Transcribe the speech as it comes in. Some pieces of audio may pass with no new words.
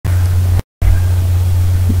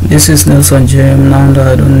This is Nelson Jim. Now that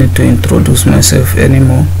I don't need to introduce myself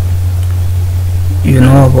anymore, you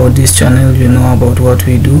know about this channel, you know about what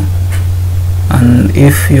we do, and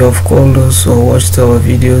if you have called us or watched our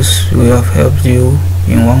videos, we have helped you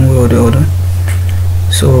in one way or the other.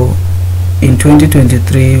 So in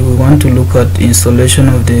 2023 we want to look at installation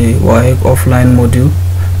of the Waec offline module,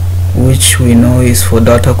 which we know is for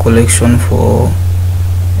data collection for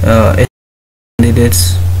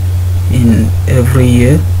candidates in every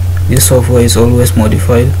year. This software is always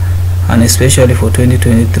modified, and especially for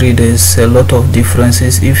 2023 there's a lot of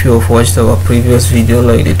differences. If you have watched our previous video,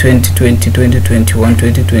 like the 2020, 2021,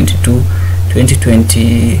 2022,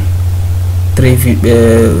 2023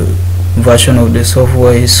 version of the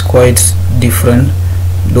software is quite different,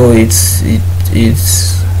 though it's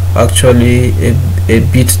actually a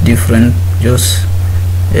bit different, just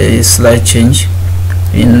a slight change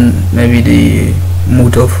in maybe the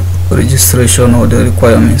mode of registration or the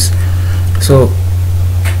requirements. So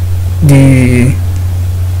the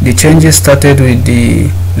changes started with the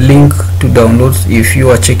link to download. If you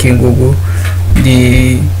are checking Google,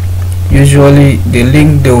 usually the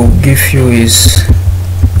link they will give you is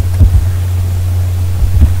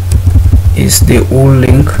the old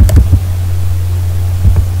link.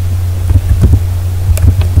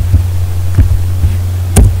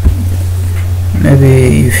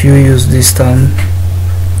 Maybe if you use this term,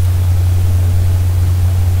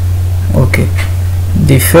 okay,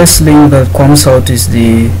 the first link that comes out is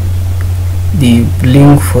the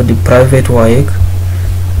link for the private Waec,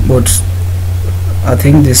 but I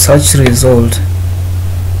think the search result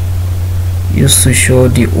used to show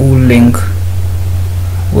the old link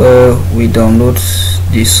where we download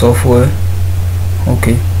the software.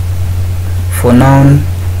 Okay, for now,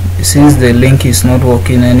 since the link is not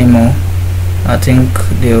working anymore, I think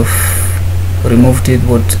they've removed it,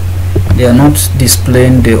 but they are not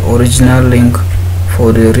displaying the original link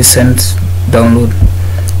for the recent download.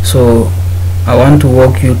 So I want to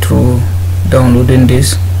walk you through downloading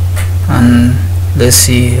this, and let's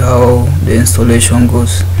see how the installation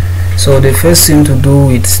goes. So the first thing to do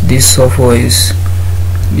with this software is,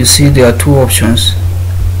 you see there are two options.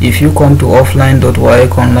 If you come to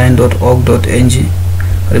offline.waeconline.org.ng,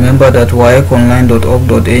 remember that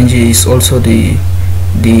waeconline.org.ng is also the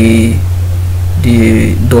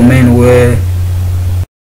domain where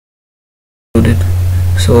it.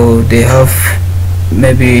 So they have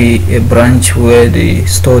maybe a branch where they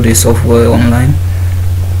store the software online.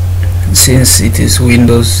 Since it is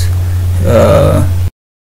Windows,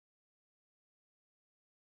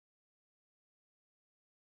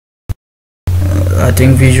 I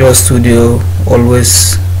think Visual Studio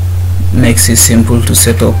always makes it simple to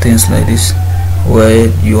set up things like this, where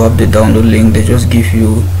you have the download link, they just give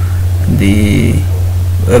you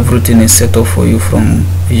everything is set up for you from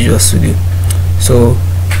Visual Studio. So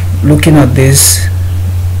looking at this,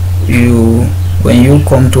 when you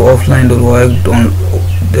come to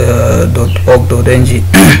offline.waec.org.ng,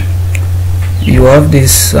 you have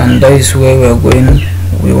this, and that is where we are going.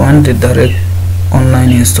 We want the direct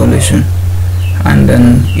online installation, and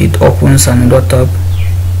then it opens another tab.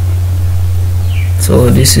 So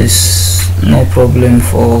this is no problem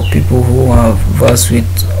for people who are versed with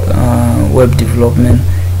web development.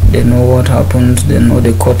 They know what happened, they know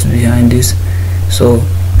the code behind this. So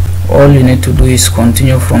all you need to do is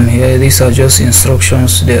continue from here. These are just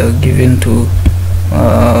instructions they are given to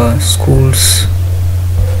schools,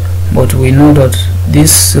 but we know that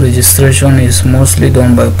this registration is mostly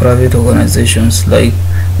done by private organizations, like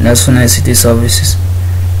National ICT Services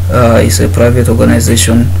is a private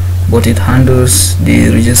organization, but it handles the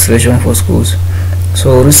registration for schools.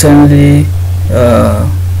 So recently,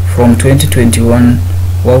 from 2021,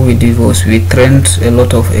 what we did was we trained a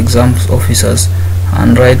lot of exams officers,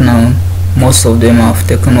 and right now most of them have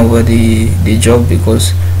taken over the job,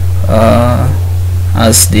 because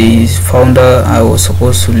as the founder I was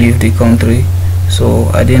supposed to leave the country, so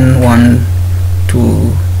I didn't want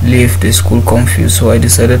to leave the school confused, so I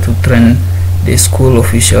decided to train the school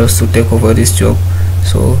officials to take over this job.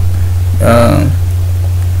 So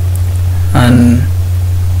and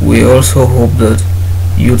we also hope that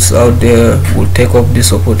youths out there will take up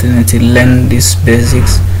this opportunity, learn these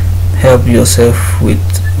basics, help yourself with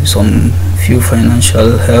some few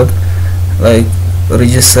financial help, like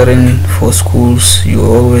registering for schools. You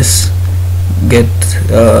always get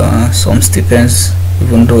some stipends,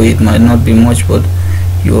 even though it might not be much, but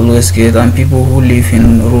you always get. And people who live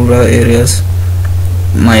in rural areas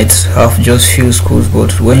might have just few schools,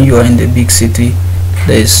 but when you are in the big city,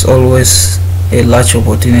 there is always a large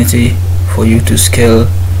opportunity for you to scale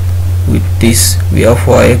with this. We have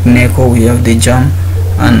Waec, NECO, we have the JAM,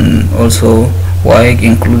 and also Waec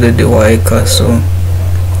included the Waec CAS. So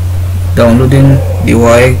downloading the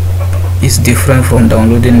Waec is different from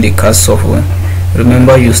downloading the CAS software.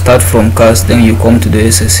 Remember, you start from CAS, then you come to the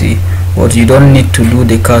SSE, but you don't need to do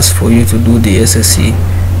the CAS for you to do the SSE.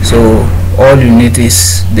 So all you need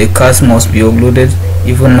is the CAS must be uploaded,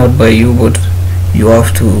 even not by you, but you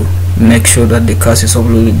have to make sure that the CAS is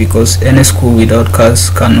uploaded, because any school without CAS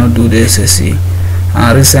cannot do the SSE.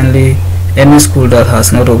 And recently, any school that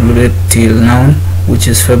has not uploaded till now, which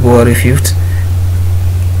is February 5th,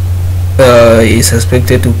 is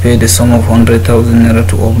expected to pay the sum of 100,000 naira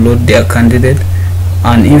to upload their candidate.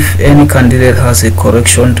 And if any candidate has a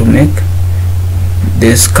correction to make,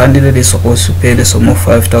 this candidate is supposed to pay the sum of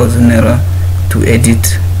 5,000 naira to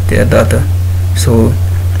edit their data. So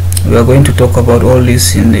we are going to talk about all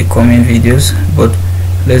this in the coming videos, but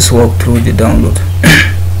let's walk through the download.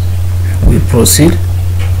 We proceed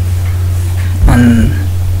and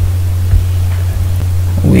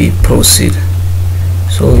we proceed.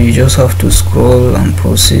 So you just have to scroll and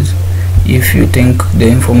proceed. If you think the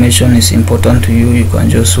information is important to you, you can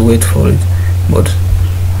just wait for it, but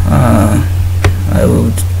I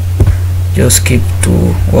will just keep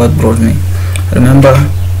to what brought me. Remember,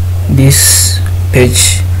 this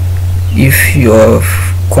page, if you are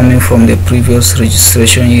coming from the previous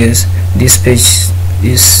registration years, this page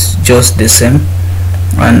is just the same,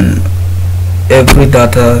 and every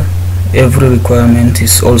data, every requirement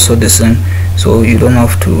is also the same. So you don't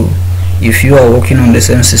have to, if you are working on the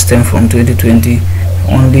same system from 2020,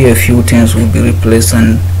 only a few things will be replaced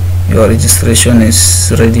and your registration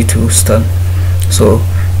is ready to start. So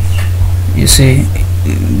you see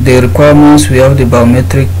the requirements. We have the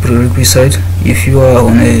biometric prerequisite. If you are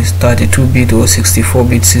on a 32-bit or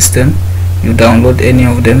 64-bit system, you download any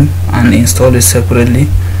of them and install it separately.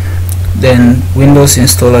 Then Windows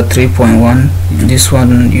installer 3.1, this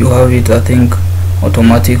one you have it, I think,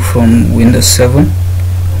 automatic from Windows 7,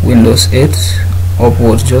 Windows 8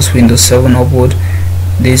 upward, just Windows 7 upward.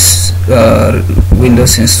 This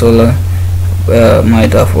Windows installer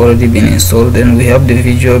might have already been installed. Then we have the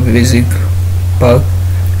Visual Basic pack.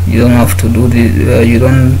 You don't have to do the you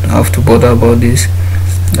don't have to bother about this,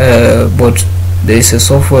 but there is a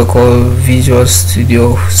software called Visual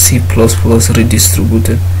Studio C++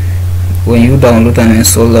 redistributed. When you download and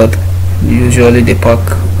install that, usually the pack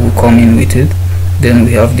will come in with it. Then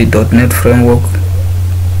we have the .NET framework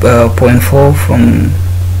 0.4 from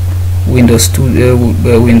Windows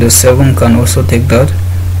 2, Windows 7 can also take that.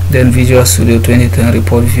 Then Visual Studio 2010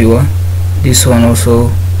 report viewer, this one also,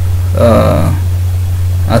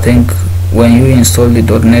 I think when you install the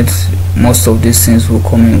 .NET, most of these things will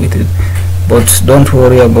come in with it, but don't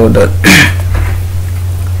worry about that.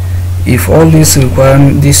 If all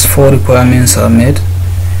these four requirements are met,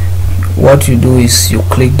 what you do is you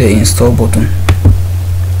click the install button.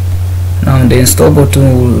 Now the install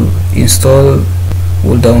button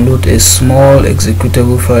will download a small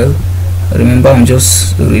executable file. Remember, I'm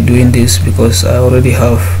just redoing this because I already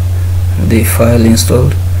have the file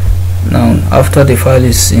installed. Now after the file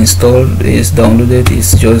is installed, is downloaded,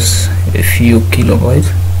 it's just a few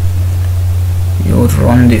kilobytes. You would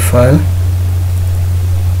run the file.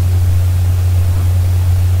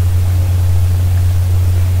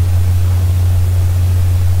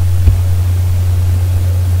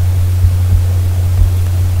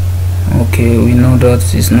 Okay, we know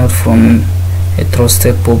that it's not from a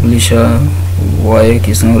trusted publisher. Waec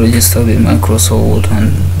is not registered with Microsoft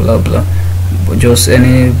and blah blah, but just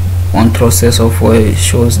any untrusted software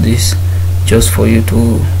shows this just for you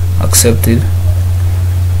to accept it.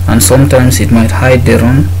 And sometimes it might hide the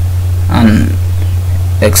run, and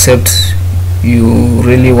except you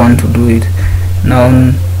really want to do it. Now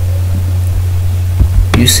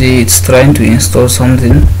you see it's trying to install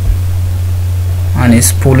something, and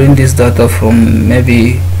it's pulling this data from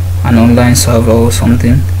maybe an online server or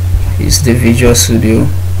something. It's the Visual Studio,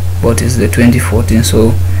 but it's the 2014,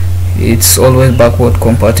 so it's always backward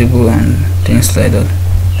compatible and things like that.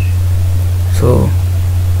 So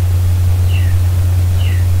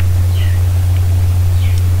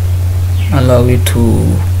allow it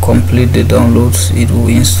to complete the downloads. It will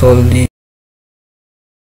install the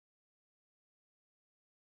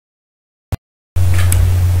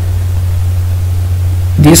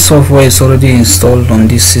this software is already installed on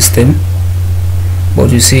this system,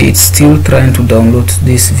 but you see it's still trying to download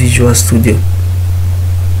this Visual Studio.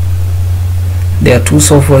 There are two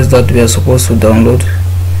softwares that we are supposed to download,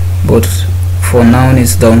 but for now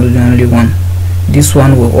it's downloading only one. This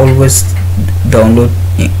one will always download.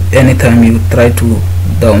 Anytime you try to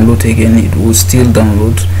download again, it will still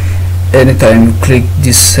download. anytime you click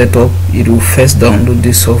this setup, it will first download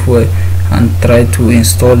this software and try to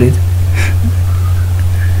install it.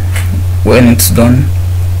 When it's done,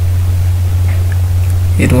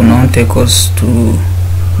 it will now take us to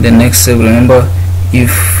the next step. Remember,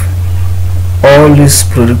 if all these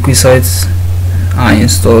prerequisites are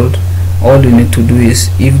installed, all you need to do is,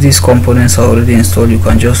 if these components are already installed, you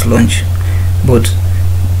can just launch. But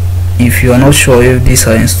if you are not sure if these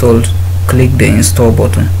are installed, click the install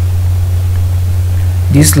button.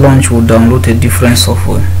 This launch will download a different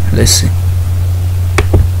software. Let's see.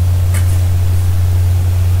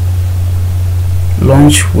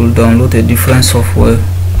 Launch will download a different software,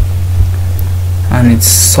 and it's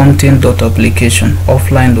something.application,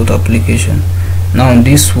 offline.application. Now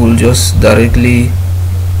this will just directly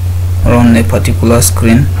run a particular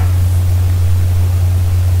screen.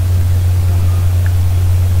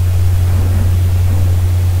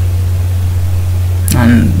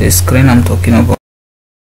 And the screen I'm talking about,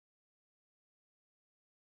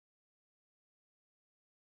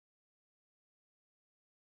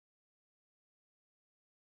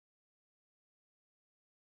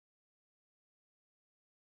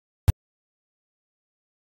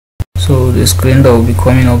 so the screen that will be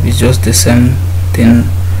coming up is just the same thing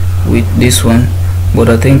with this one, but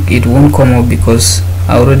I think it won't come up because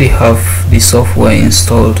I already have the software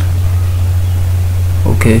installed.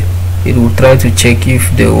 Okay, it will try to check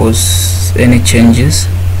if there was any changes,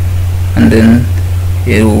 and then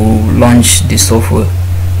it will launch the software.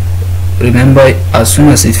 Remember, as soon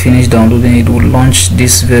as it finished downloading, it will launch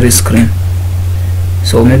this very screen.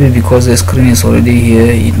 So maybe because the screen is already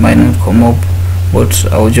here, it might not come up, but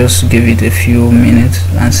I'll just give it a few minutes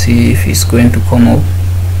and see if it's going to come up.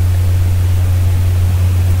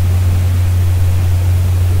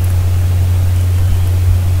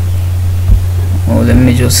 Let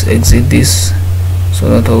me just exit this so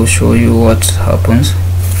that I'll show you what happens.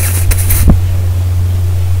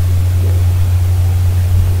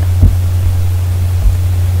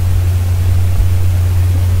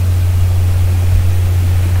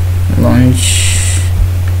 Launch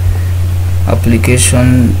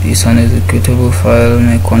application is an executable file,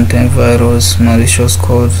 may contain virus, malicious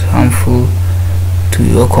code harmful to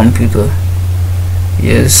your computer.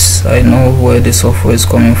 Yes, I know where the software is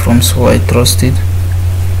coming from, so I trust it.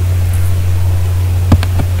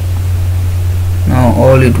 Now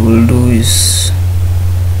all it will do is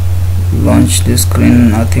launch the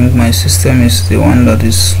screen. I think my system is the one that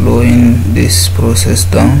is slowing this process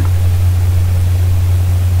down.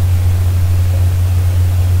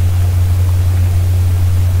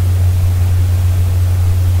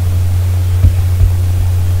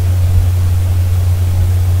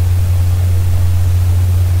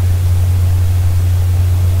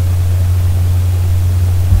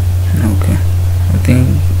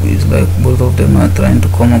 It's like both of them are trying to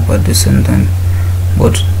come up at the same time,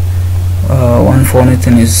 but one funny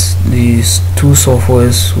thing is these two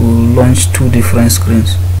softwares will launch two different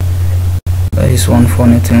screens. That is one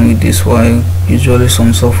funny thing with this. Why usually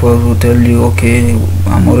some software will tell you, okay,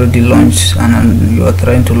 I'm already launched, and you are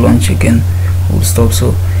trying to launch again, will stop.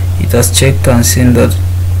 So it has checked and seen that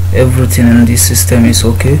everything in this system is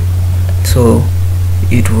okay, so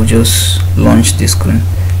it will just launch the screen.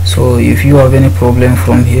 So if you have any problem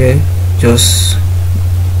from here, just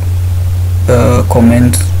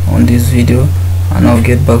comment on this video and I'll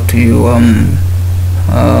get back to you. I'm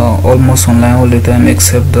almost online all the time,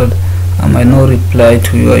 except that I might not reply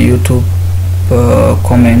to your YouTube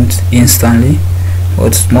comment instantly,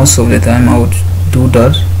 but most of the time I would do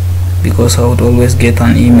that because I would always get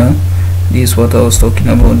an email. This is what I was talking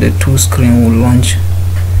about. The two screen will launch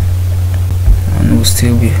and will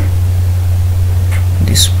still be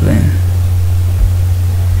displaying.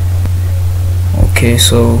 Okay,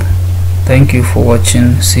 so thank you for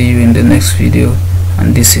watching. See you in the next video,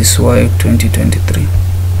 and this is Waec 2023.